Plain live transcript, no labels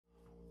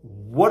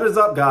What is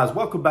up, guys?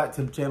 Welcome back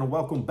to the channel.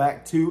 Welcome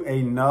back to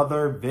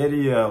another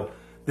video.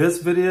 This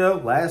video,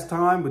 last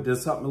time we did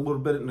something a little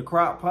bit in the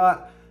crock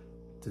pot.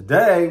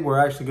 Today we're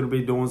actually going to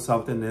be doing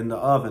something in the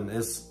oven.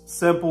 It's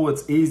simple,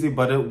 it's easy,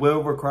 but it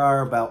will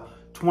require about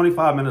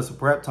 25 minutes of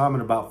prep time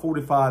and about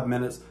 45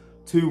 minutes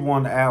to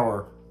 1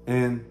 hour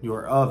in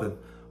your oven.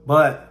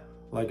 But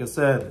like I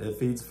said, it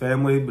feeds a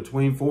family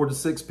between 4 to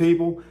 6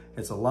 people.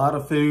 It's a lot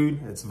of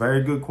food. It's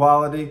very good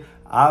quality.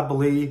 I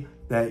believe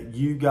that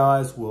you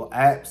guys will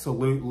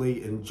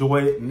absolutely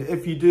enjoy it. And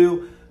if you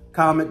do,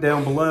 comment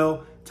down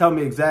below. Tell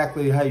me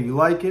exactly how you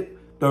like it.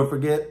 Don't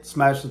forget,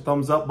 smash the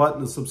thumbs up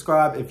button and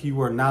subscribe if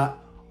you are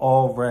not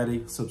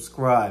already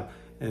subscribed.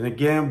 And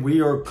again,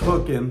 we are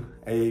cooking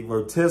a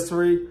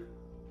rotisserie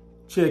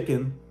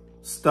chicken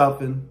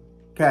stuffing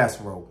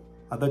casserole.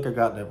 I think I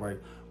got that right.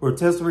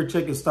 Rotisserie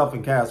chicken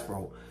stuffing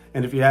casserole.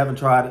 And if you haven't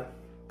tried it,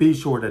 be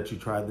sure that you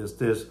try this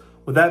dish.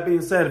 With that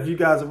being said, if you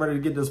guys are ready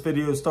to get this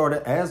video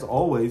started, as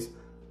always,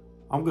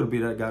 I'm going to be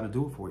that guy to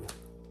do it for you.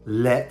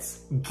 Let's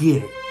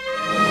get it.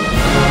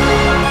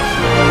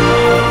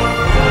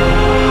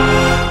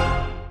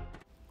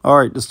 All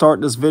right, to start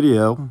this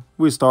video,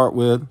 we start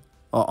with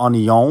an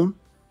onion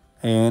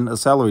and a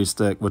celery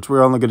stick, which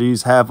we're only going to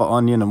use half an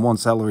onion and 1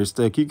 celery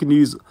stick. You can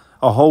use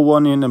a whole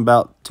onion and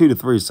about 2 to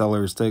 3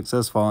 celery sticks.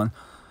 That's fine.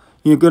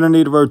 You're going to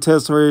need a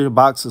rotisserie, a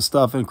box of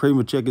stuffing, cream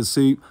of chicken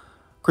soup,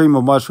 cream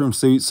of mushroom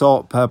soup,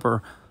 salt,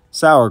 pepper,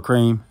 sour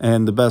cream,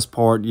 and the best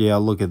part, yeah,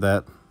 look at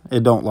that.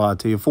 It don't lie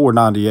to you.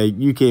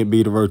 $4.98. You can't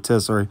beat a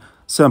rotisserie.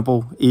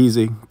 Simple,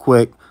 easy,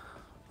 quick.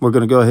 We're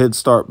going to go ahead and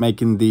start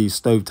making the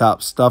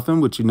stovetop stuffing,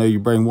 which you know you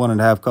bring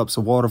 1.5 cups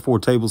of water, 4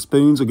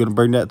 tablespoons. We're going to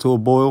bring that to a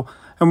boil,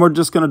 and we're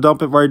just going to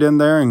dump it right in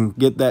there and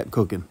get that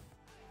cooking.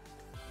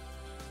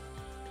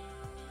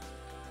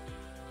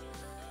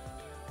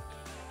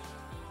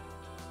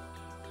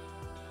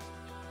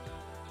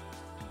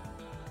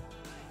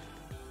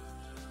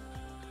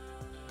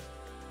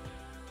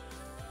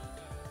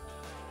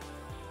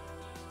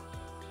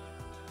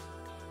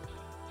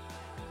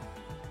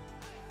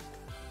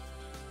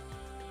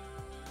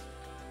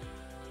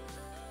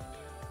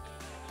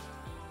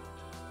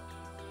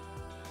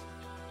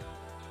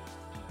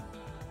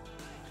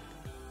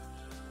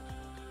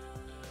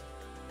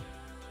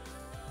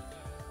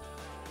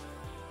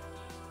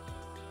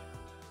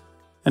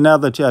 And now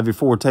that you have your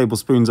 4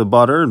 tablespoons of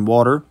butter and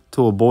water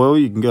to a boil,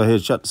 you can go ahead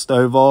and shut the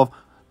stove off,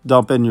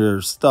 dump in your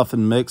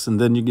stuffing mix,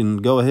 and then you can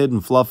go ahead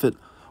and fluff it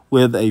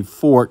with a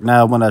fork.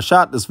 Now, when I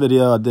shot this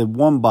video, I did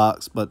 1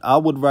 box, but I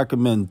would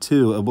recommend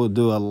 2. It will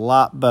do a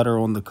lot better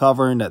on the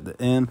covering at the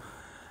end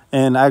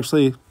and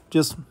actually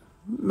just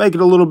make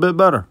it a little bit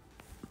better.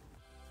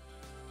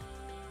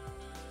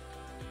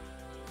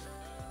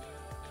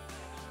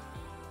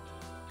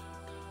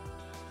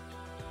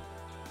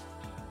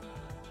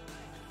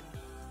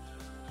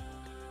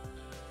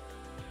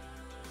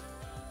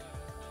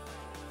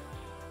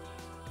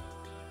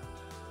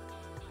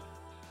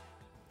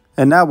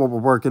 And now what we're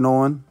working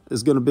on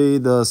is going to be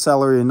the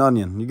celery and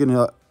onion. You're going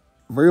to,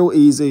 real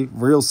easy,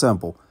 real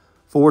simple.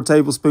 4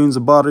 tablespoons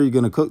of butter, you're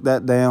going to cook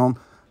that down.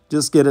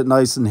 Just get it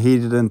nice and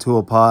heated into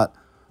a pot.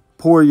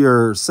 Pour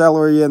your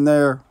celery in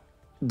there,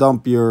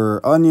 dump your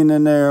onion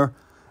in there,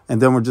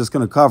 and then we're just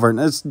going to cover it.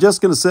 And it's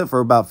just going to sit for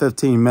about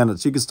 15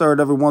 minutes. You can stir it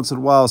every once in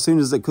a while. As soon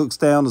as it cooks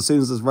down, as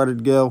soon as it's ready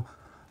to go,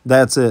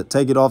 that's it.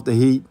 Take it off the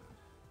heat,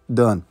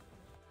 done.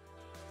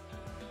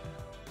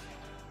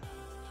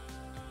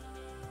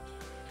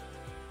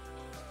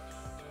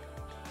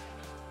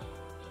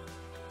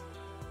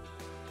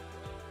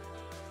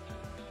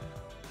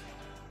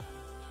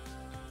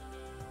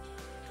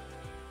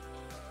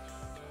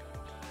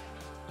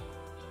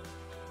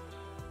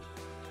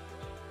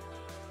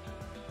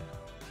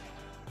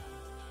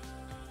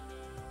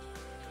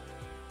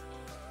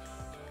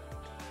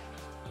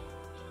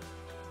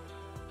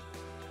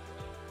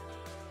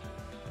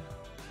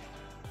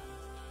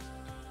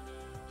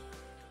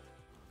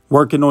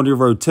 Working on your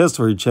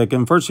rotisserie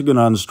chicken, first you're going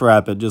to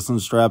unstrap it. Just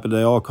unstrap it.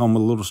 They all come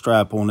with a little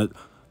strap on it.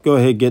 Go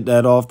ahead, get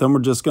that off. Then we're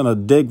just going to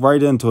dig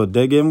right into it.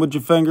 Dig in with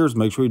your fingers.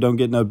 Make sure you don't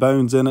get no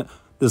bones in it.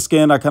 The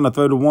skin I kind of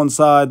throw to one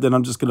side. Then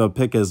I'm just going to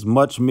pick as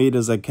much meat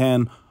as I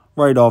can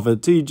right off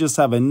it till you just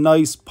have a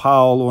nice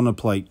pile on a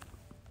plate.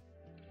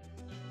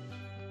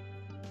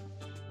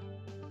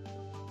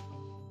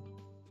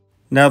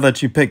 Now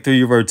that you picked through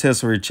your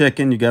rotisserie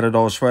chicken, you got it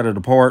all shredded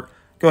apart,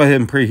 go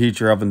ahead and preheat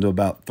your oven to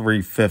about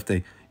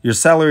 350. Your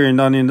celery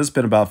and onion, it's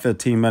been about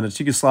 15 minutes.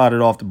 You can slide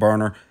it off the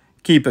burner,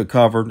 keep it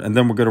covered, and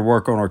then we're going to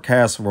work on our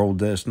casserole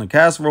dish. And the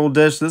casserole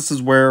dish, this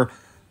is where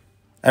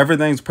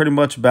everything's pretty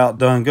much about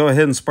done. Go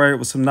ahead and spray it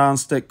with some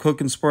nonstick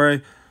cooking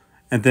spray,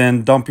 and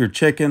then dump your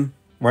chicken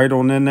right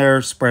on in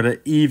there. Spread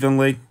it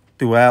evenly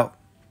throughout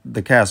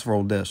the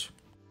casserole dish.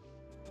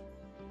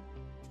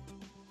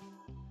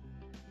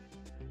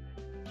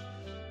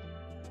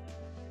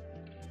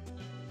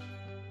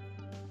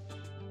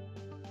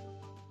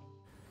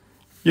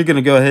 You're going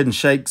to go ahead and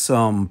shake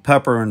some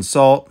pepper and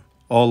salt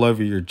all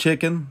over your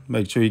chicken.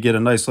 Make sure you get a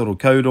nice little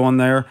coat on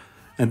there.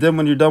 And then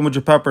when you're done with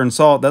your pepper and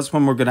salt, that's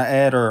when we're going to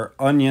add our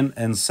onion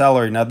and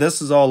celery. Now,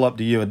 this is all up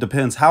to you. It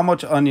depends how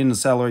much onion and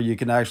celery you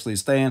can actually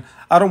stand.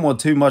 I don't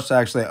want too much to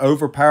actually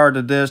overpower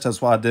the dish.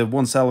 That's why I did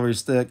 1 celery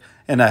stick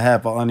and a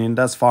half an onion.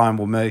 That's fine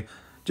with me.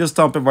 Just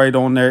dump it right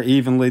on there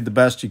evenly the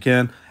best you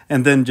can,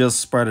 and then just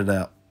spread it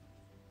out.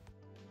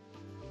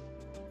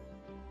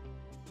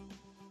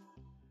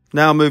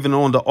 Now moving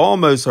on to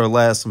almost our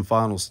last and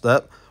final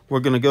step, we're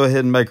going to go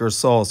ahead and make our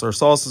sauce. Our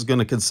sauce is going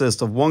to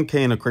consist of 1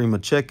 can of cream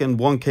of chicken,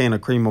 1 can of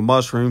cream of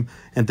mushroom,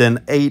 and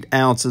then 8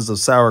 ounces of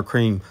sour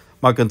cream.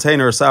 My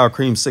container of sour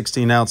cream,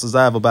 16 ounces.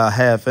 I have about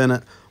half in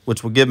it,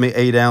 which will give me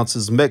 8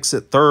 ounces. Mix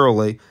it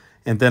thoroughly,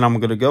 and then I'm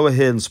going to go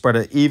ahead and spread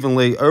it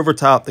evenly over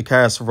top the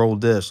casserole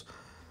dish.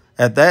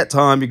 At that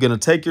time, you're going to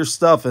take your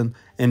stuffing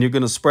and you're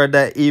going to spread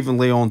that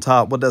evenly on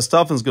top. What that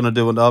stuffing is going to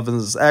do in the oven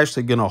is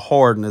actually going to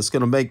harden. It's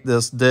going to make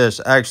this dish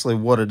actually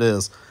what it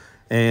is.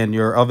 And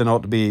your oven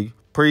ought to be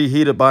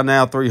preheated by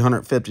now,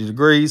 350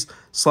 degrees.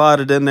 Slide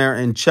it in there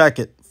and check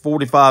it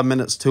 45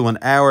 minutes to an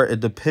hour.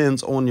 It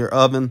depends on your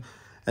oven.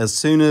 As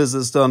soon as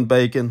it's done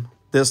baking,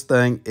 this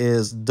thing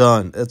is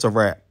done. It's a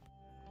wrap.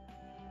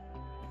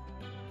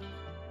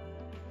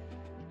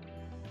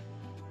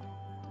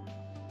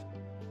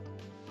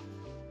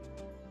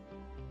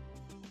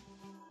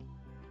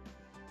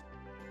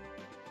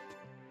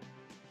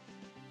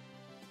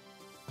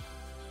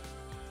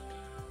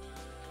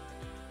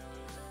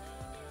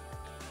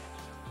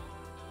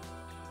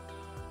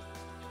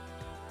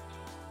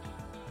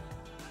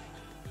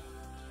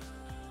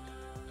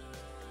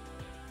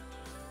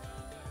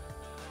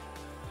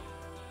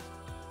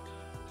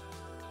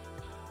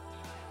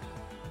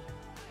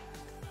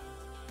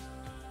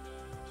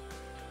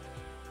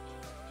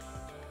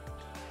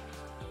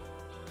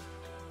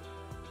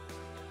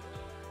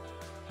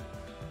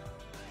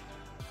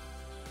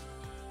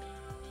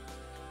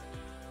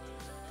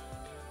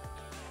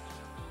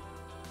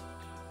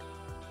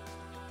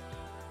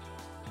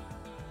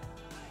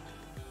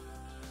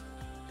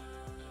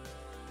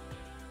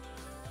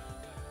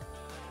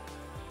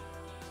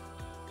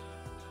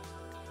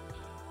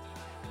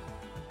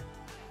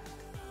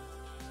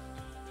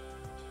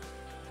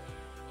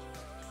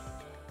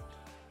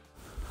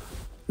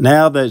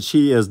 Now that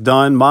she is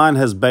done, mine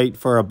has baked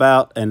for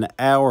about an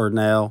hour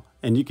now,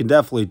 and you can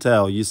definitely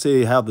tell. You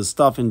see how the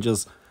stuffing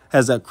just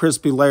has that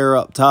crispy layer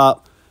up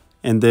top,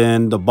 and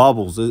then the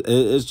bubbles.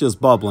 It's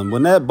just bubbling.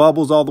 When that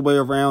bubbles all the way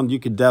around, you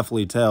can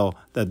definitely tell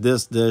that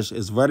this dish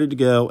is ready to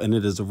go, and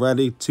it is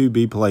ready to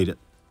be plated.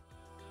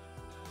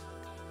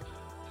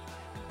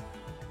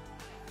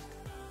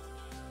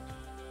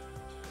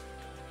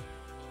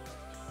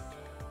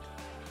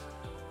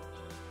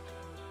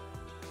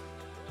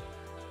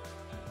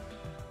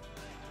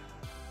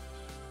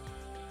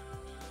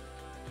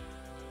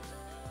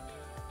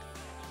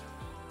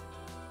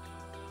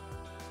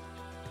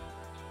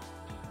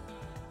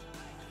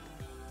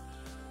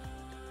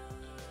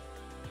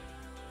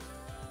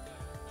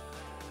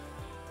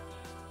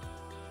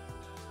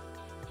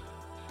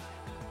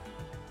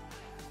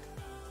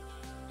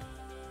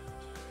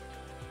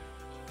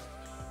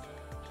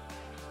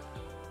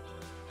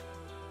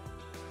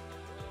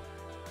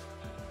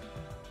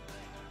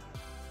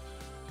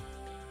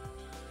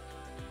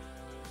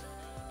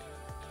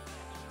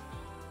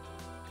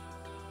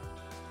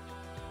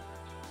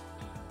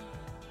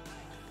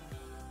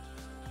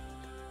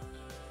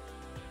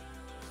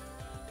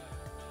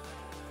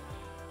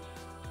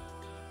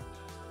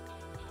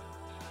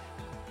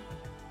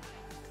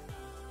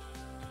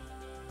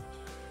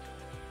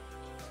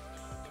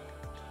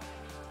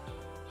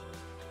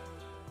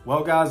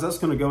 Well, guys, that's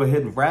going to go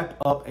ahead and wrap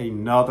up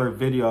another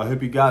video. I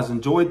hope you guys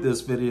enjoyed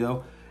this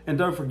video. And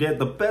don't forget,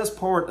 the best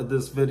part of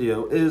this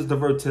video is the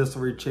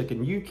rotisserie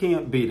chicken. You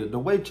can't beat it. The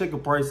way chicken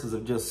prices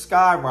have just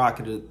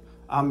skyrocketed.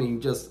 I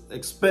mean, just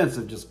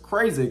expensive, just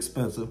crazy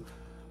expensive.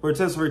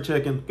 Rotisserie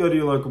chicken, go to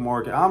your local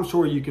market. I'm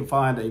sure you can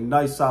find a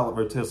nice solid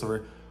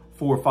rotisserie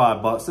for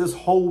 $5. This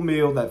whole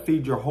meal that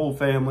feeds your whole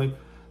family,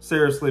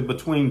 seriously,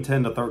 between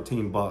 10 to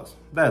 13 bucks.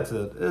 That's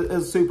it.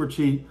 It's super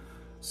cheap.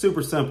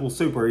 Super simple,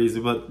 super easy,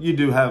 but you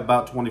do have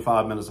about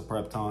 25 minutes of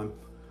prep time.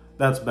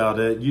 That's about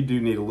it. You do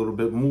need a little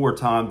bit more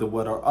time than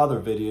what our other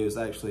videos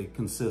actually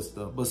consist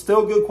of, but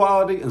still good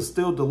quality and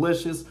still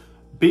delicious.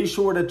 Be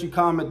sure that you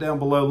comment down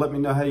below. Let me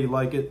know how you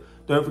like it.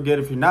 Don't forget,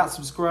 if you're not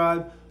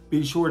subscribed,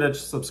 be sure that you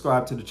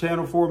subscribe to the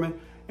channel for me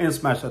and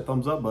smash that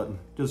thumbs up button.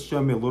 Just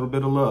show me a little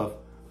bit of love.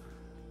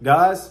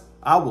 Guys,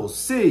 I will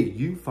see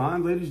you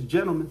fine ladies and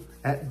gentlemen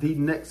at the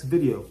next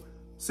video.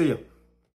 See ya.